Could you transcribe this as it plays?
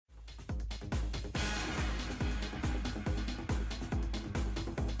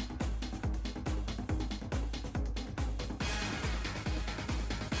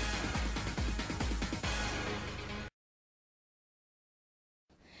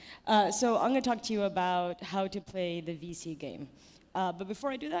So I'm going to talk to you about how to play the VC game. But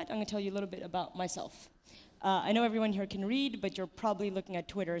before I do that, I'm going to tell you a little bit about myself. I know everyone here can read, but you're probably looking at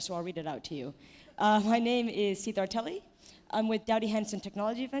Twitter, so I'll read it out to you. My name is Sitar Teli. I'm with Dowdy Hanson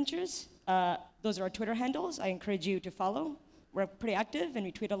Technology Ventures. Those are our Twitter handles. I encourage you to follow. We're pretty active, and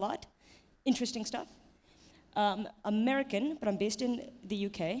we tweet a lot. Interesting stuff. American, but I'm based in the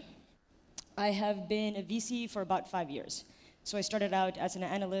UK. I have been a VC for about 5 years. So I started out as an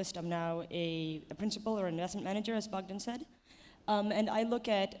analyst. I'm now a principal or investment manager, as Bogdan said. And I look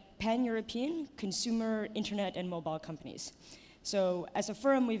at pan-European consumer, internet, and mobile companies. So as a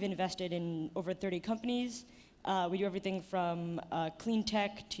firm, we've invested in over 30 companies. We do everything from clean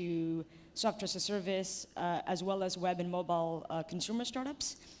tech to software as a service, as well as web and mobile consumer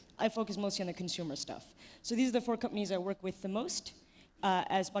startups. I focus mostly on the consumer stuff. So these are the 4 companies I work with the most.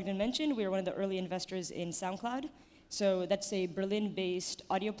 As Bogdan mentioned, we are one of the early investors in SoundCloud. So that's a Berlin-based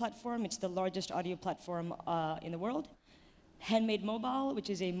audio platform. It's the largest audio platform in the world. Handmade Mobile, which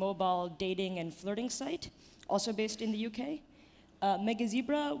is a mobile dating and flirting site, also based in the UK. Mega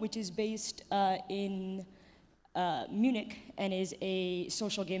Zebra, which is based in Munich and is a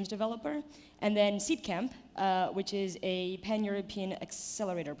social games developer. And then Seedcamp, which is a pan-European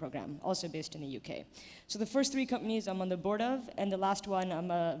accelerator program, also based in the UK. So the first 3 companies I'm on the board of, and the last one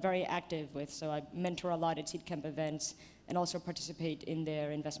I'm very active with. So I mentor a lot at Seedcamp events and also participate in their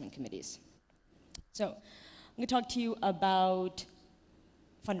investment committees. So I'm going to talk to you about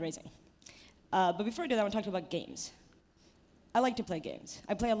fundraising. But before I do that, I want to talk to you about games. I like to play games.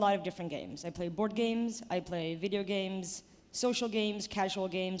 I play a lot of different games. I play board games, I play video games, social games, casual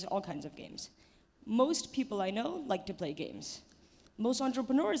games, all kinds of games. Most people I know like to play games. Most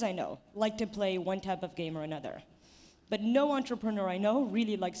entrepreneurs I know like to play one type of game or another. But no entrepreneur I know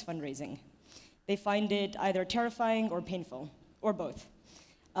really likes fundraising. They find it either terrifying or painful, or both.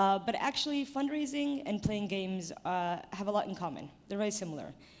 But actually, fundraising and playing games have a lot in common. They're very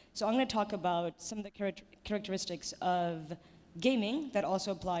similar. So I'm going to talk about some of the characteristics of gaming that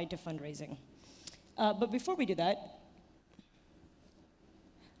also apply to fundraising. But before we do that,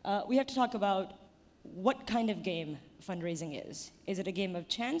 we have to talk about what kind of game fundraising is. Is it a game of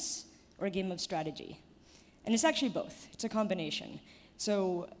chance or a game of strategy? And it's actually both. It's a combination.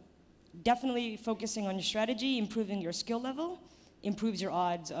 So definitely focusing on your strategy, improving your skill level, improves your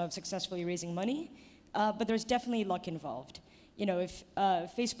odds of successfully raising money. But there's definitely luck involved. You know, if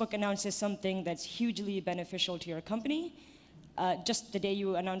Facebook announces something that's hugely beneficial to your company, just the day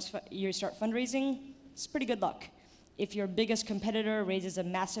you start fundraising, it's pretty good luck. If your biggest competitor raises a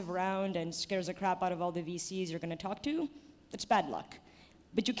massive round and scares the crap out of all the VCs you're going to talk to, that's bad luck.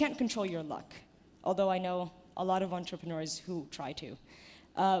 But you can't control your luck, although I know a lot of entrepreneurs who try to.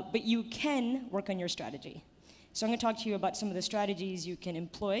 But you can work on your strategy. So I'm going to talk to you about some of the strategies you can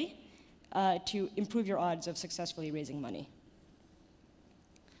employ to improve your odds of successfully raising money.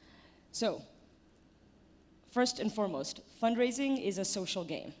 So, first and foremost, fundraising is a social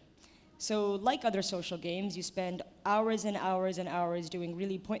game. So, like other social games, you spend hours and hours and hours doing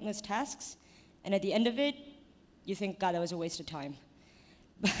really pointless tasks, and at the end of it, you think, God, that was a waste of time.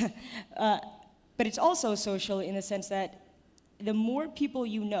 But it's also social in the sense that the more people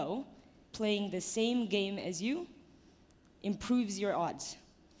you know playing the same game as you improves your odds.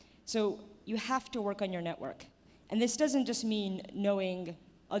 So, you have to work on your network. And this doesn't just mean knowing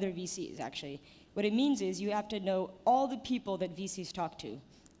other VCs, actually. What it means is you have to know all the people that VCs talk to.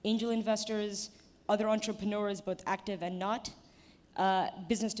 Angel investors, other entrepreneurs, both active and not,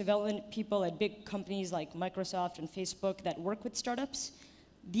 business development people at big companies like Microsoft and Facebook that work with startups.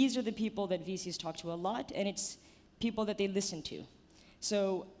 These are the people that VCs talk to a lot, and it's people that they listen to.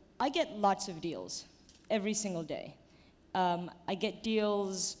 So I get lots of deals every single day. I get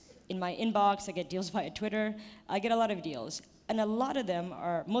deals in my inbox, I get deals via Twitter, I get a lot of deals. And a lot of them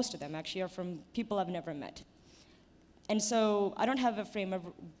are, most of them actually, are from people I've never met. And so I don't have a frame of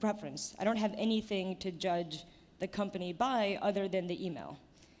reference. I don't have anything to judge the company by other than the email.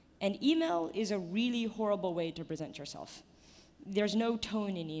 And email is a really horrible way to present yourself. There's no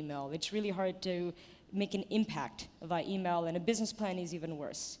tone in email. It's really hard to make an impact via email, and a business plan is even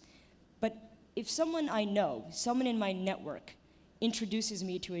worse. But if someone I know, someone in my network, introduces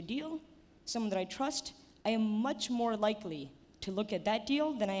me to a deal, someone that I trust, I am much more likely to look at that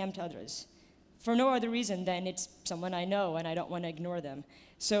deal than I am to others. For no other reason than it's someone I know and I don't want to ignore them.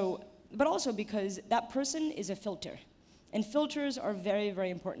 So, but also because that person is a filter. And filters are very, very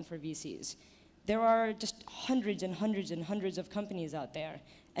important for VCs. There are just hundreds and hundreds and hundreds of companies out there.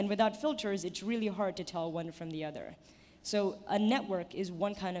 And without filters, it's really hard to tell one from the other. So a network is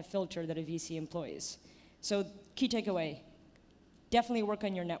one kind of filter that a VC employs. So key takeaway, definitely work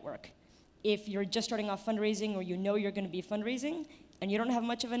on your network. If you're just starting off fundraising or you know you're going to be fundraising and you don't have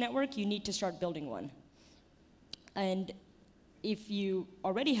much of a network, you need to start building one. And if you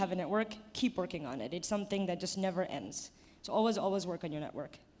already have a network, keep working on it. It's something that just never ends. So always, always work on your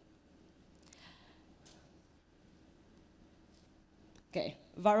network. Okay,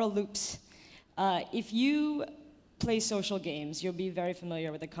 viral loops. If you play social games, you'll be very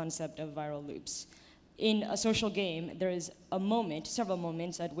familiar with the concept of viral loops. In a social game, there is a moment, several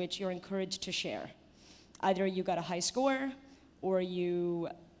moments, at which you're encouraged to share. Either you got a high score, or you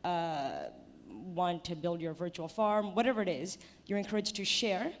want to build your virtual farm, whatever it is, you're encouraged to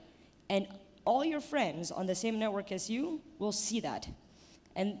share, and all your friends on the same network as you will see that.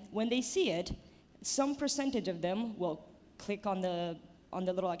 And when they see it, some percentage of them will click on the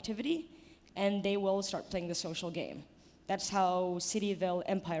little activity, and they will start playing the social game. That's how Cityville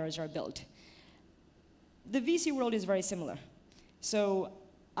empires are built. The VC world is very similar. So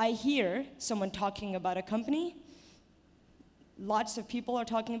I hear someone talking about a company, lots of people are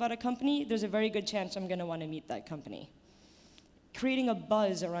talking about a company, there's a very good chance I'm going to want to meet that company. Creating a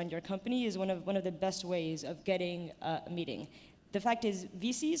buzz around your company is one of the best ways of getting a meeting. The fact is,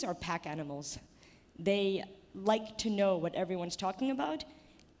 VCs are pack animals. They like to know what everyone's talking about,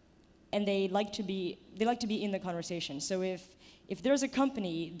 and they like to be in the conversation. So if there's a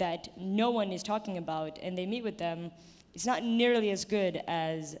company that no one is talking about and they meet with them, it's not nearly as good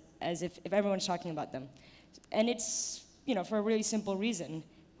as if everyone's talking about them. And it's, you know, for a really simple reason.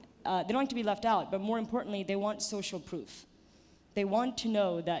 They don't like to be left out, but more importantly, they want social proof. They want to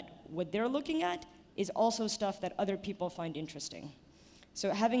know that what they're looking at is also stuff that other people find interesting.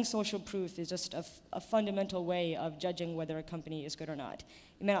 So having social proof is just a fundamental way of judging whether a company is good or not.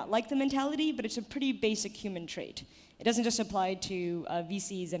 You may not like the mentality, but it's a pretty basic human trait. It doesn't just apply to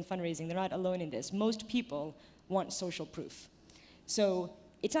VCs and fundraising. They're not alone in this. Most people want social proof. So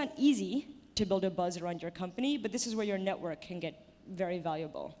it's not easy to build a buzz around your company, but this is where your network can get very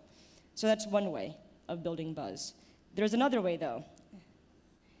valuable. So that's one way of building buzz. There's another way, though,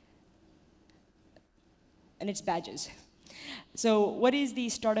 and it's badges. So what is the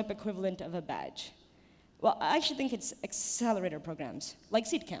startup equivalent of a badge? Well, I actually think it's accelerator programs, like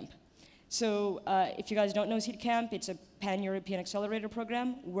Seed Camp. So if you guys don't know Seed Camp, it's a pan-European accelerator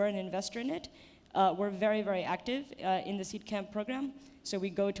program. We're an investor in it. We're very, very active in the Seed Camp program. So we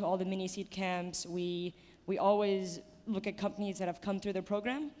go to all the mini Seed Camps. We always look at companies that have come through the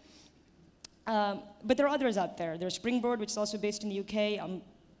program. But there are others out there. There's Springboard, which is also based in the UK. I'm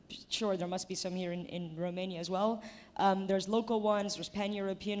sure there must be some here in Romania as well. There's local ones, there's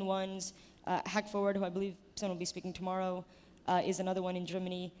pan-European ones. Hack Forward, who I believe someone will be speaking tomorrow, is another one in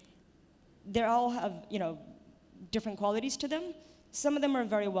Germany. They all have, you know, different qualities to them. Some of them are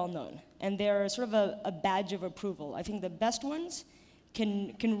very well known, and they're sort of a badge of approval. I think the best ones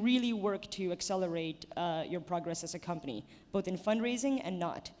can really work to accelerate your progress as a company, both in fundraising and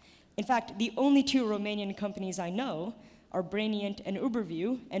not. In fact, the only two Romanian companies I know are Brainient and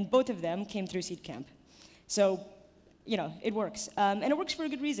Uberview, and both of them came through Seed Camp. So, you know, it works. And it works for a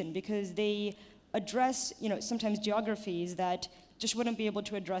good reason, because they address, you know, sometimes geographies that just wouldn't be able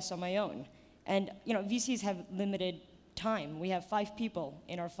to address on my own. And, you know, VCs have limited time. We have 5 people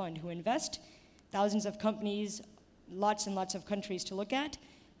in our fund who invest, thousands of companies, lots and lots of countries to look at.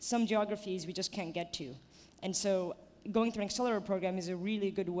 Some geographies we just can't get to. And so going through an accelerator program is a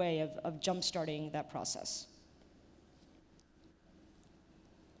really good way of jump-starting that process.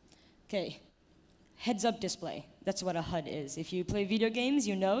 Okay, heads-up display. That's what a HUD is. If you play video games,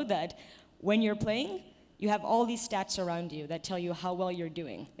 you know that when you're playing, you have all these stats around you that tell you how well you're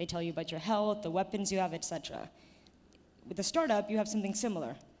doing. They tell you about your health, the weapons you have, etc. With a startup, you have something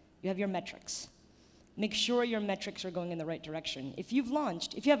similar. You have your metrics. Make sure your metrics are going in the right direction. If you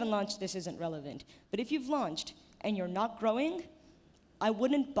haven't launched, this isn't relevant. But if you've launched and you're not growing, I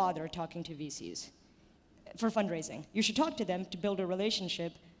wouldn't bother talking to VCs for fundraising. You should talk to them to build a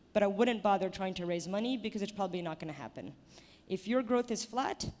relationship, but I wouldn't bother trying to raise money because it's probably not going to happen. If your growth is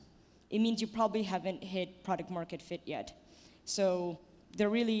flat, it means you probably haven't hit product market fit yet. So they're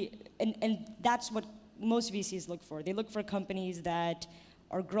really, and that's what most VCs look for. They look for companies that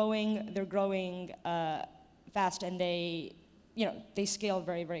are growing, they're growing fast, and they scale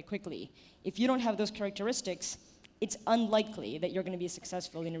very, very quickly. If you don't have those characteristics, it's unlikely that you're going to be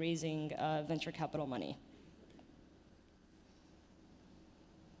successful in raising venture capital money.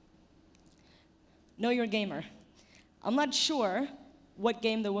 Know your gamer. I'm not sure what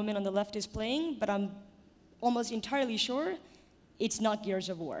game the woman on the left is playing, but I'm almost entirely sure it's not Gears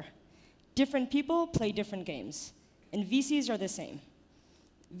of War. Different people play different games, and VCs are the same.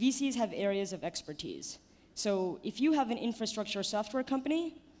 VCs have areas of expertise. So if you have an infrastructure software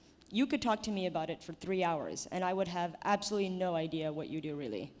company, you could talk to me about it for 3 hours, and I would have absolutely no idea what you do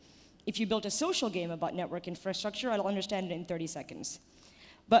really. If you built a social game about network infrastructure, I'll understand it in 30 seconds.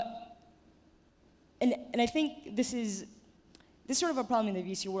 And I think this is sort of a problem in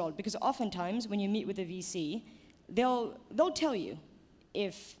the VC world, because oftentimes when you meet with a VC, they'll tell you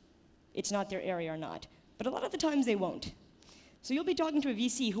if it's not their area or not. But a lot of the times they won't. So you'll be talking to a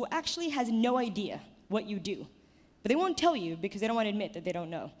VC who actually has no idea what you do. But they won't tell you because they don't want to admit that they don't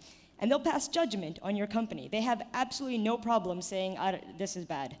know. And they'll pass judgment on your company. They have absolutely no problem saying, this is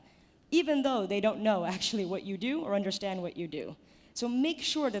bad, even though they don't know actually what you do or understand what you do. So make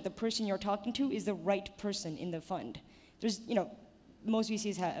sure that the person you're talking to is the right person in the fund. There's, most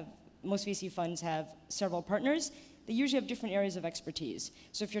VC funds have several partners. They usually have different areas of expertise.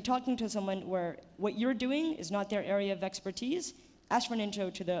 So if you're talking to someone where what you're doing is not their area of expertise, ask for an intro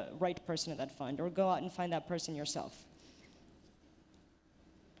to the right person at that fund, or go out and find that person yourself.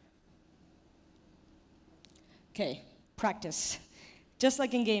 Okay, practice. Just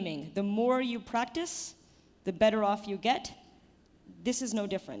like in gaming, the more you practice, the better off you get. This is no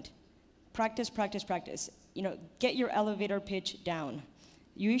different. Practice, practice, practice. Get your elevator pitch down.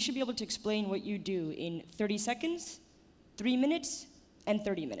 You should be able to explain what you do in 30 seconds, 3 minutes, and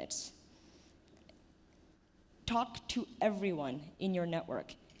 30 minutes. Talk to everyone in your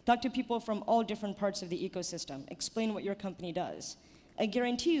network. Talk to people from all different parts of the ecosystem. Explain what your company does. I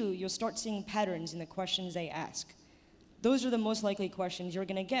guarantee you'll start seeing patterns in the questions they ask. Those are the most likely questions you're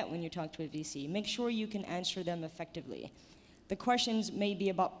going to get when you talk to a VC. Make sure you can answer them effectively. The questions may be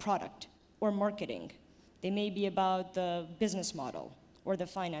about product or marketing. They may be about the business model or the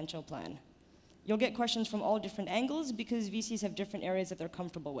financial plan. You'll get questions from all different angles because VCs have different areas that they're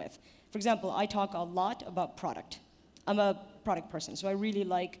comfortable with. For example, I talk a lot about product. I'm a product person, so I really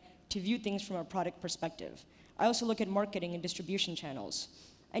like to view things from a product perspective. I also look at marketing and distribution channels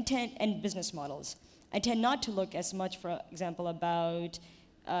and business models. I tend not to look as much, for example, about,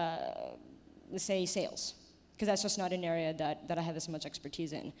 let's say, sales, because that's just not an area that I have as much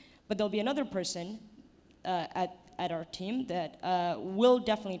expertise in. But there'll be another person at our team that will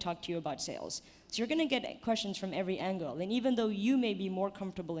definitely talk to you about sales. So you're going to get questions from every angle. And even though you may be more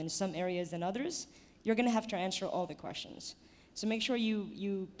comfortable in some areas than others, you're going to have to answer all the questions. So make sure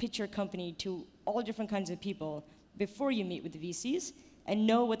you pitch your company to all different kinds of people before you meet with the VCs and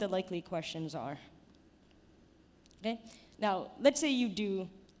know what the likely questions are. Okay? Now, let's say you do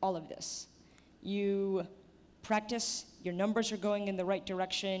all of this. You practice, your numbers are going in the right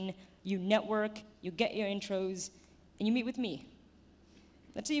direction, you network, you get your intros, and you meet with me.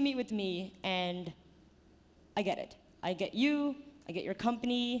 Let's say you meet with me, and I get it. I get you, I get your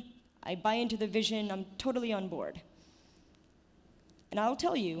company, I buy into the vision, I'm totally on board. And I'll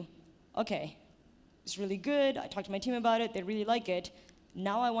tell you, okay, it's really good, I talked to my team about it, they really like it,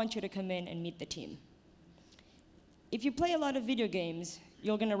 now I want you to come in and meet the team. If you play a lot of video games,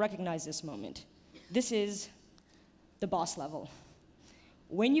 you're going to recognize this moment. This is the boss level.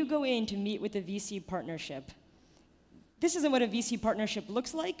 When you go in to meet with a VC partnership, this isn't what a VC partnership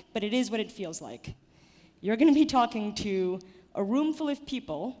looks like, but it is what it feels like. You're going to be talking to a room full of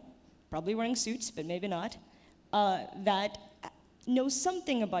people, probably wearing suits, but maybe not, that know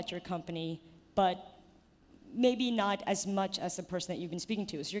something about your company, but maybe not as much as the person that you've been speaking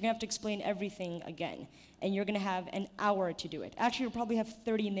to. So you're going to have to explain everything again. And you're going to have an hour to do it. Actually, you'll probably have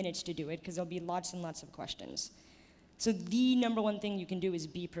 30 minutes to do it, because there'll be lots and lots of questions. So the number one thing you can do is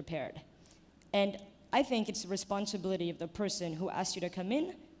be prepared. And I think it's the responsibility of the person who asked you to come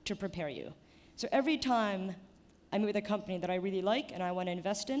in to prepare you. So every time I meet with a company that I really like and I want to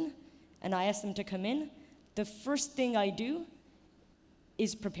invest in, and I ask them to come in, the first thing I do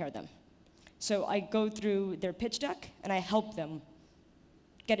is prepare them. So I go through their pitch deck, and I help them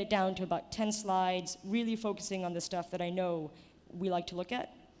get it down to about 10 slides, really focusing on the stuff that I know we like to look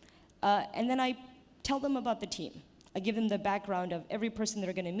at. And then I tell them about the team. I give them the background of every person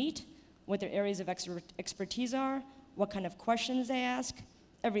they're going to meet, what their areas of expertise are, what kind of questions they ask,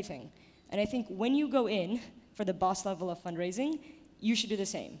 everything. And I think when you go in for the boss level of fundraising, you should do the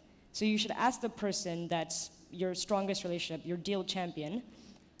same. So you should ask the person that's your strongest relationship, your deal champion,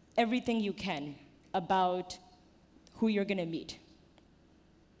 everything you can about who you're going to meet.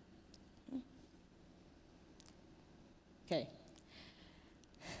 Okay.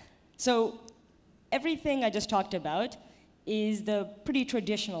 So everything I just talked about is the pretty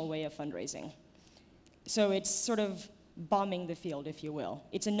traditional way of fundraising. So it's sort of bombing the field, if you will.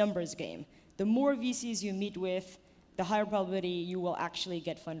 It's a numbers game. The more VCs you meet with, the higher probability you will actually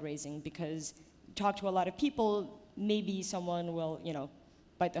get fundraising, because you talk to a lot of people, maybe someone will,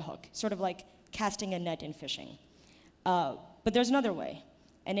 bite the hook. Sort of like casting a net and fishing. But there's another way,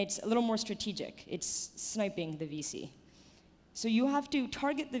 and it's a little more strategic. It's sniping the VC. So you have to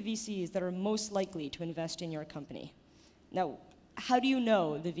target the VCs that are most likely to invest in your company. Now, how do you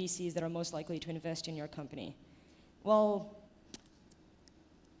know the VCs that are most likely to invest in your company? Well,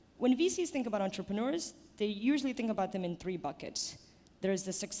 when VCs think about entrepreneurs, they usually think about them in 3 buckets. There's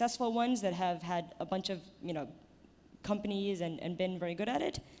the successful ones that have had a bunch of companies and been very good at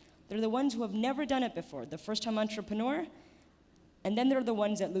it. They're the ones who have never done it before, the first-time entrepreneur, and then there are the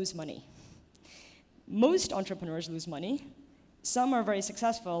ones that lose money. Most entrepreneurs lose money. Some are very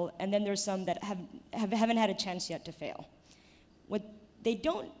successful, and then there's some that haven't had a chance yet to fail. What they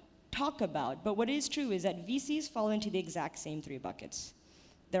don't talk about, but what is true, is that VCs fall into the exact same 3 buckets.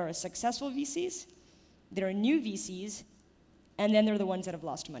 There are successful VCs, there are new VCs, and then there are the ones that have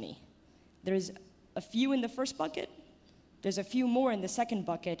lost money. There's a few in the first bucket, there's a few more in the second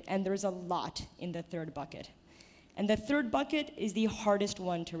bucket, and there's a lot in the third bucket. And the third bucket is the hardest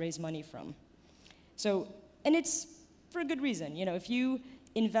one to raise money from. So, and it's for a good reason. If you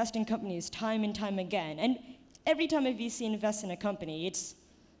invest in companies time and time again, and every time a VC invests in a company, it's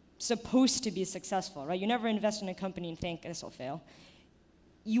supposed to be successful, right? You never invest in a company and think, this will fail.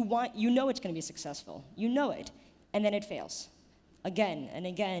 You know it's going to be successful. You know it. And then it fails. Again, and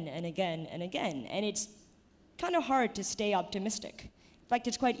again, and again, and again. And it's kind of hard to stay optimistic. In fact,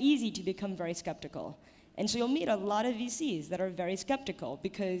 it's quite easy to become very skeptical. And so you'll meet a lot of VCs that are very skeptical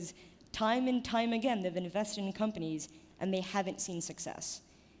because time and time again, they've invested in companies and they haven't seen success.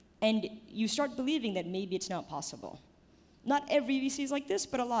 And you start believing that maybe it's not possible. Not every VC is like this,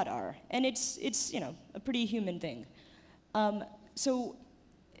 but a lot are. And it's a pretty human thing. So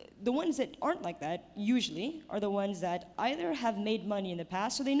the ones that aren't like that, usually, are the ones that either have made money in the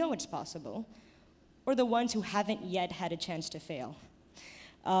past, so they know it's possible, or the ones who haven't yet had a chance to fail.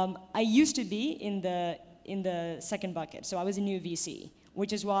 I used to be in the second bucket, so I was a new VC,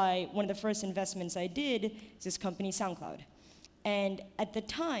 which is why one of the first investments I did is this company, SoundCloud. And at the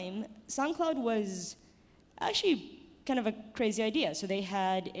time, SoundCloud was actually kind of a crazy idea. So they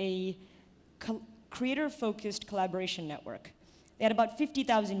had a creator-focused collaboration network. They had about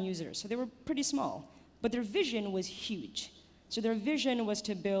 50,000 users, so they were pretty small. But their vision was huge. So their vision was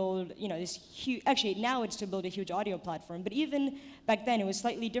to build, this huge, actually now it's to build a huge audio platform, but even back then it was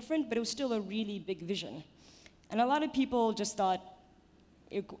slightly different, but it was still a really big vision. And a lot of people just thought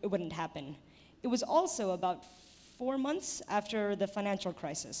it wouldn't happen. It was also about 4 months after the financial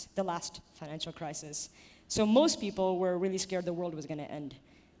crisis, the last financial crisis. So most people were really scared the world was going to end.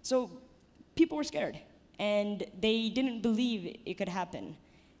 So people were scared, and they didn't believe it could happen.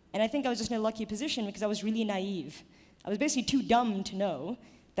 And I think I was just in a lucky position because I was really naive. I was basically too dumb to know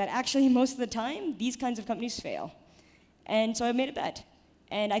that actually most of the time, these kinds of companies fail. And so I made a bet.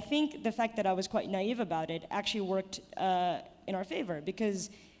 And I think the fact that I was quite naive about it actually worked in our favor because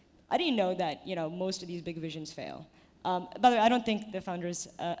I didn't know that most of these big visions fail. By the way, I don't think the founders,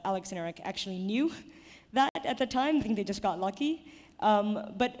 Alex and Eric, actually knew that at the time. I think they just got lucky.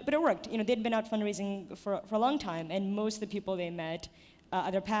 But it worked. They'd been out fundraising for a long time, and most of the people they met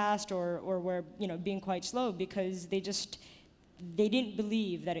either passed or were being quite slow because they didn't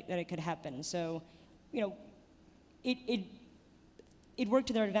believe that it could happen. So it worked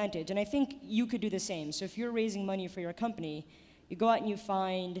to their advantage, and I think you could do the same. So if you're raising money for your company, you go out and you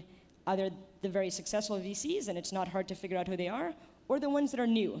find either the very successful VCs, and it's not hard to figure out who they are, or the ones that are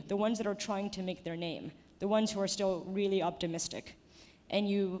new, the ones that are trying to make their name, the ones who are still really optimistic. And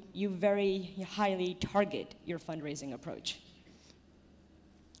you very highly target your fundraising approach.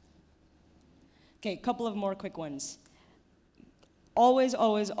 Okay, a couple of more quick ones. Always,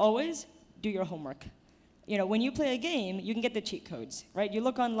 always, always do your homework. When you play a game, you can get the cheat codes, right? You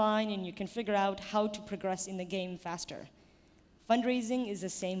look online and you can figure out how to progress in the game faster. Fundraising is the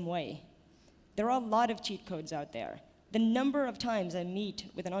same way. There are a lot of cheat codes out there. The number of times I meet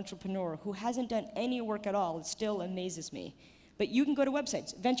with an entrepreneur who hasn't done any work at all still amazes me. But you can go to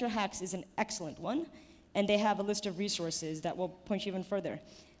websites. Venture Hacks is an excellent one, and they have a list of resources that will point you even further.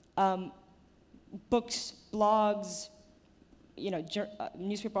 Books, blogs,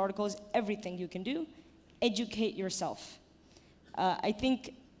 newspaper articles, everything you can do. Educate yourself. I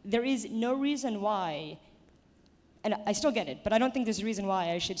think there is no reason why, and I still get it, but I don't think there's a reason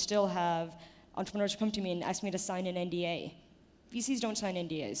why I should still have entrepreneurs come to me and ask me to sign an NDA. VCs don't sign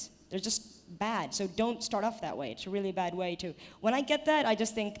NDAs. They're just bad, so don't start off that way. It's a really bad way to. When I get that, I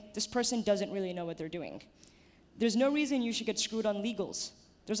just think this person doesn't really know what they're doing. There's no reason you should get screwed on legals.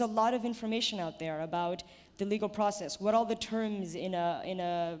 There's a lot of information out there about the legal process, what all the terms in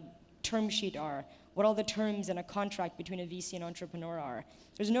a term sheet are, what all the terms in a contract between a VC and entrepreneur are.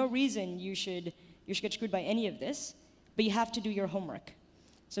 There's no reason you should get screwed by any of this, but you have to do your homework.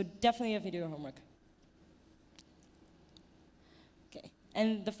 So definitely have to do your homework. Okay,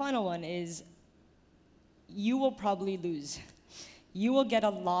 and the final one is, you will probably lose. You will get a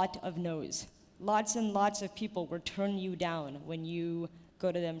lot of no's. Lots and lots of people will turn you down when you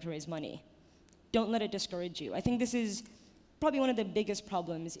go to them to raise money. Don't let it discourage you. I think this is probably one of the biggest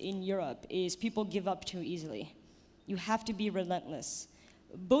problems in Europe, is people give up too easily. You have to be relentless.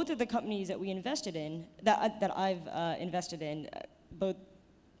 Both of the companies that we invested in, that I've invested in, both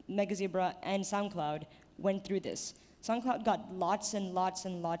MegaZebra and SoundCloud, went through this. SoundCloud got lots and lots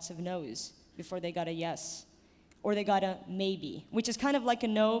and lots of no's before they got a yes. Or they got a maybe, which is kind of like a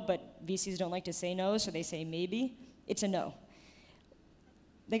no, but VCs don't like to say no, so they say maybe. It's a no.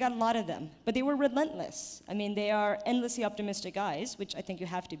 They got a lot of them, but they were relentless. I mean, they are endlessly optimistic guys, which I think you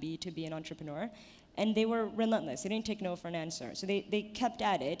have to be an entrepreneur, and they were relentless. They didn't take no for an answer. So they kept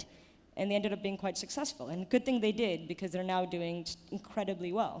at it, and they ended up being quite successful. And good thing they did, because they're now doing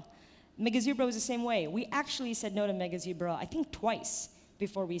incredibly well. MegaZebra was the same way. We actually said no to MegaZebra, I think twice,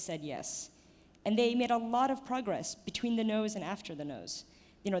 before we said yes. And they made a lot of progress between the no's and after the no's.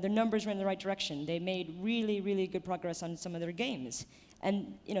 You know, their numbers were in the right direction. They made really, really good progress on some of their games.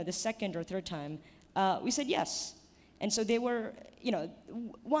 And, you know, the second or third time, we said yes. And so they were, you know,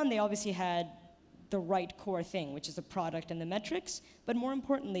 one, they obviously had the right core thing, which is the product and the metrics, but more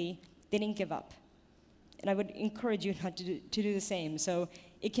importantly, they didn't give up. And I would encourage you not to do the same. So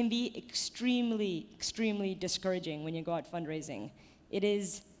it can be extremely, extremely discouraging when you go out fundraising. It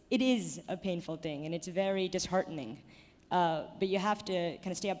is a painful thing, and it's very disheartening. But you have to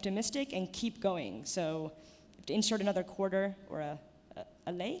kind of stay optimistic and keep going. So you have to insert another quarter or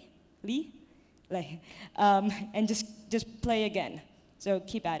a lay, and just play again. So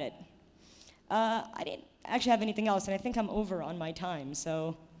keep at it. I didn't actually have anything else, and I think I'm over on my time.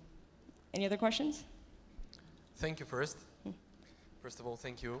 So any other questions? Thank you first. First of all,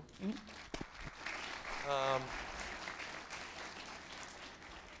 thank you.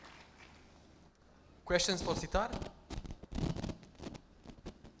 Questions for Sitar?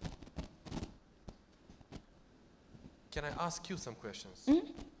 Can I ask you some questions?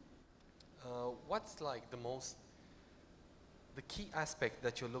 What's like the key aspect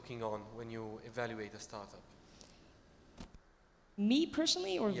that you're looking on when you evaluate a startup? Me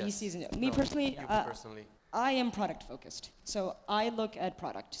personally, or Yes. VCs? Me No, personally, you personally. I am product focused. So I look at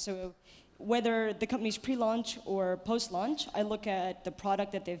product. So whether the company's pre-launch or post-launch, I look at the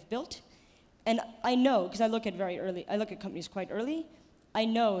product that they've built. And I know, because I look at companies quite early, I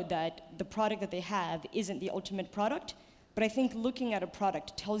know that the product that they have isn't the ultimate product, but I think looking at a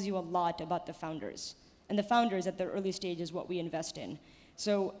product tells you a lot about the founders. And the founders at their early stage is what we invest in.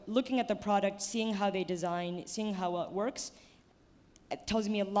 So looking at the product, seeing how they design, seeing how it works, it tells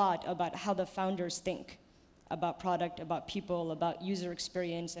me a lot about how the founders think about product, about people, about user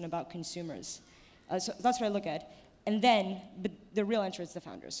experience, and about consumers. So that's what I look at. And then, but the real answer is the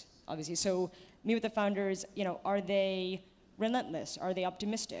founders, obviously. So me with the founders, you know, are they relentless? Are they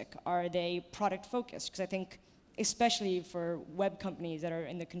optimistic? Are they product focused? Because I think, especially for web companies that are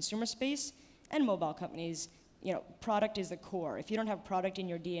in the consumer space and mobile companies, you know, product is the core. If you don't have product in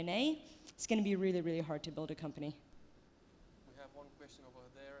your DNA, it's going to be really, really hard to build a company. We have one question over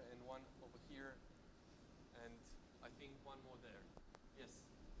there and one over here, and I think one more there. Yes.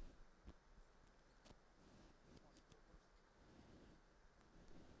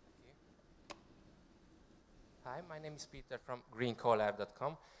 Hi, my name is Peter from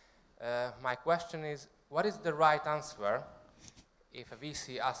greencollab.com. My question is, what is the right answer if a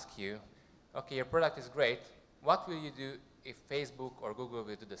VC asks you, okay, your product is great, what will you do if Facebook or Google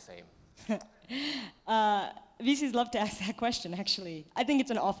will do the same? VCs love to ask that question, actually. I think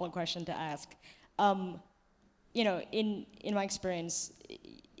it's an awful question to ask. You know, in my experience,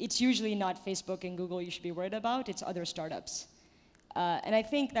 it's usually not Facebook and Google you should be worried about, it's other startups. And I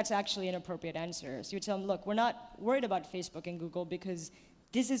think that's actually an appropriate answer. So you tell them, look, we're not worried about Facebook and Google because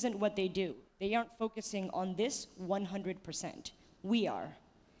this isn't what they do. They aren't focusing on this 100%. We are.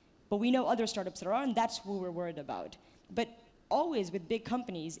 But we know other startups that are, and that's who we're worried about. But always with big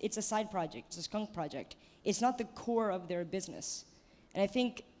companies, it's a side project, it's a skunk project. It's not the core of their business. And I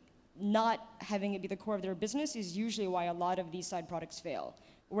think not having it be the core of their business is usually why a lot of these side products fail.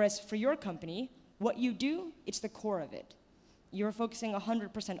 Whereas for your company, what you do, it's the core of it. You're focusing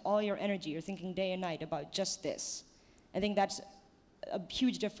 100% all your energy, you're thinking day and night about just this. I think that's a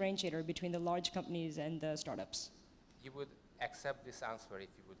huge differentiator between the large companies and the startups. You would accept this answer if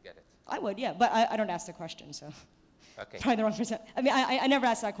you would get it? I would, yeah, but I don't ask the question, so. Okay. Probably the wrong person. I mean, I never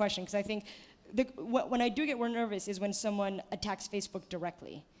ask that question because I think when I do get more nervous is when someone attacks Facebook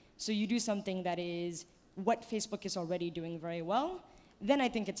directly. So you do something that is what Facebook is already doing very well, then I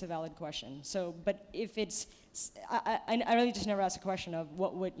think it's a valid question. So, but if it's, I really just never ask a question of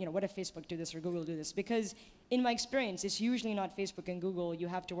what if Facebook do this or Google do this? Because in my experience, it's usually not Facebook and Google you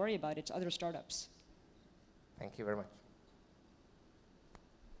have to worry about, it's other startups. Thank you very much.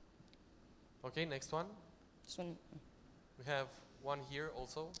 Okay, next one. This one. We have one here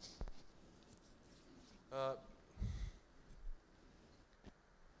also.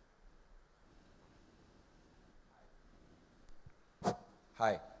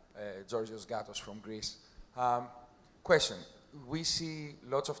 Hi, Georgios Gatos from Greece. Question, we see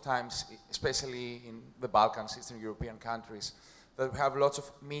lots of times, especially in the Balkans, Eastern European countries, that we have lots of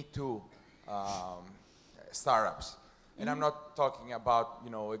Me Too startups. And I'm not talking about,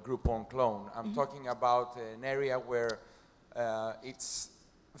 a Groupon clone. I'm talking about an area where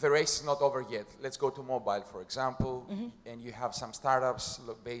the race is not over yet. Let's go to mobile, for example, and you have some startups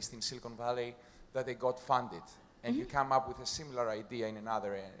based in Silicon Valley that they got funded. And you come up with a similar idea in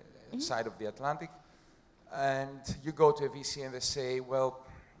another side of the Atlantic, and you go to a VC and they say, well,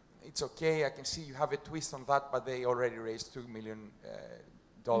 it's okay, I can see you have a twist on that, but they already raised $2 million.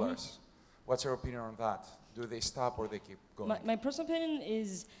 What's your opinion on that? Do they stop or they keep going? My personal opinion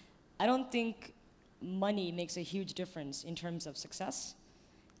is, I don't think money makes a huge difference in terms of success.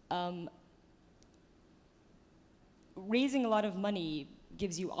 Raising a lot of money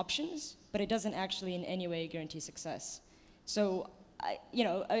gives you options, but it doesn't actually in any way guarantee success. So,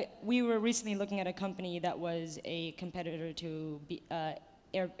 we were recently looking at a company that was a competitor to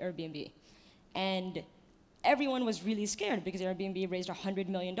Airbnb. And everyone was really scared because Airbnb raised $100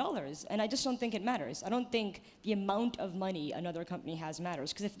 million. And I just don't think it matters. I don't think the amount of money another company has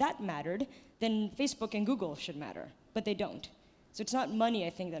matters. Because if that mattered, then Facebook and Google should matter. But they don't. So it's not money, I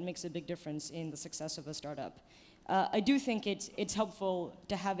think, that makes a big difference in the success of a startup. I do think it's helpful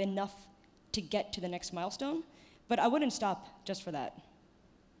to have enough to get to the next milestone, but I wouldn't stop just for that.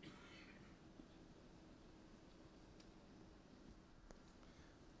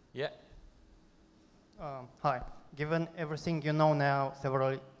 Yeah. Hi. Given everything you know now,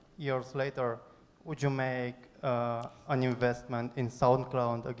 several years later, would you make an investment in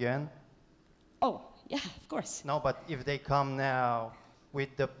SoundCloud again? Oh, yeah, of course. No, but if they come now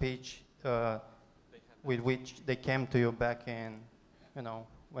with the pitch with which they came to you back in,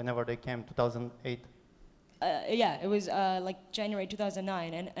 whenever they came, 2008? Yeah, it was like January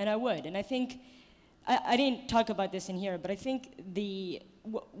 2009, and I would. And I think, I didn't talk about this in here, but I think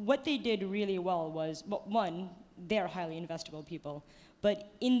what they did really well was, well, one, they're highly investable people,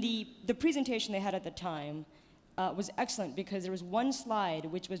 but in the presentation they had at the time was excellent because there was one slide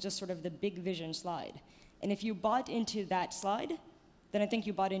which was just sort of the big vision slide. And if you bought into that slide, then I think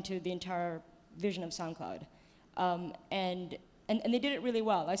you bought into the entire vision of SoundCloud. And they did it really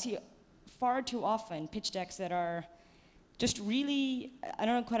well. I see far too often pitch decks that are just really, I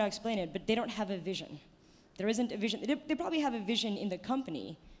don't know quite how to explain it, but they don't have a vision. There isn't a vision. They probably have a vision in the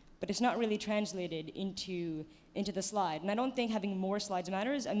company, but it's not really translated into the slide. And I don't think having more slides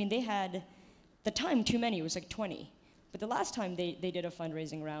matters. I mean, they had, the time, too many. It was like 20. But the last time they did a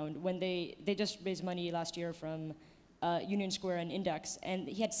fundraising round, when they just raised money last year from Union Square and Index, and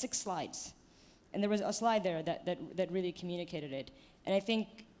he had 6 slides. And there was a slide there that really communicated it. And I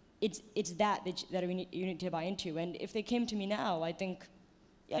think it's that you need to buy into. And if they came to me now, I think,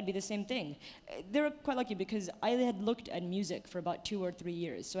 yeah, it'd be the same thing. They were quite lucky because I had looked at music for about 2 or 3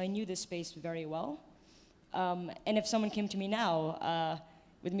 years, so I knew this space very well. And if someone came to me now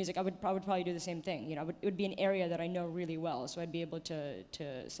with music, I would probably do the same thing. It would be an area that I know really well, so I'd be able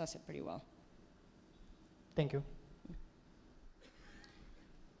to suss it pretty well. Thank you.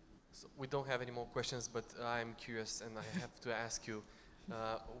 So we don't have any more questions, but I'm curious and I have to ask you,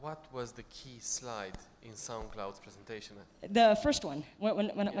 what was the key slide in SoundCloud's presentation? The first one,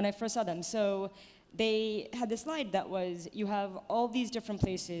 when I first saw them. So they had this slide that was, you have all these different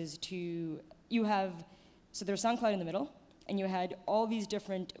places so there's SoundCloud in the middle, and you had all these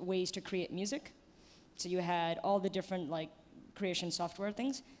different ways to create music. So you had all the different creation software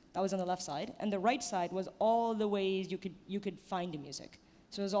things. That was on the left side. And the right side was all the ways you could find music.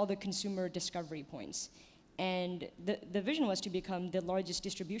 So it was all the consumer discovery points. And the vision was to become the largest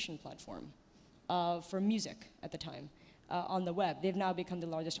distribution platform for music at the time on the web. They've now become the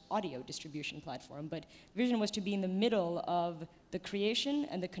largest audio distribution platform. But the vision was to be in the middle of the creation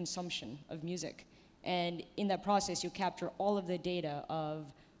and the consumption of music. And in that process, you capture all of the data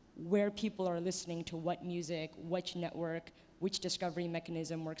of where people are listening to what music, which network, which discovery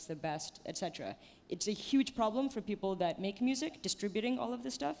mechanism works the best, etc. It's a huge problem for people that make music, distributing all of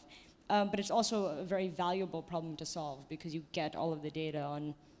this stuff, but it's also a very valuable problem to solve because you get all of the data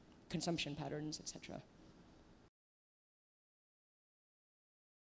on consumption patterns, etc.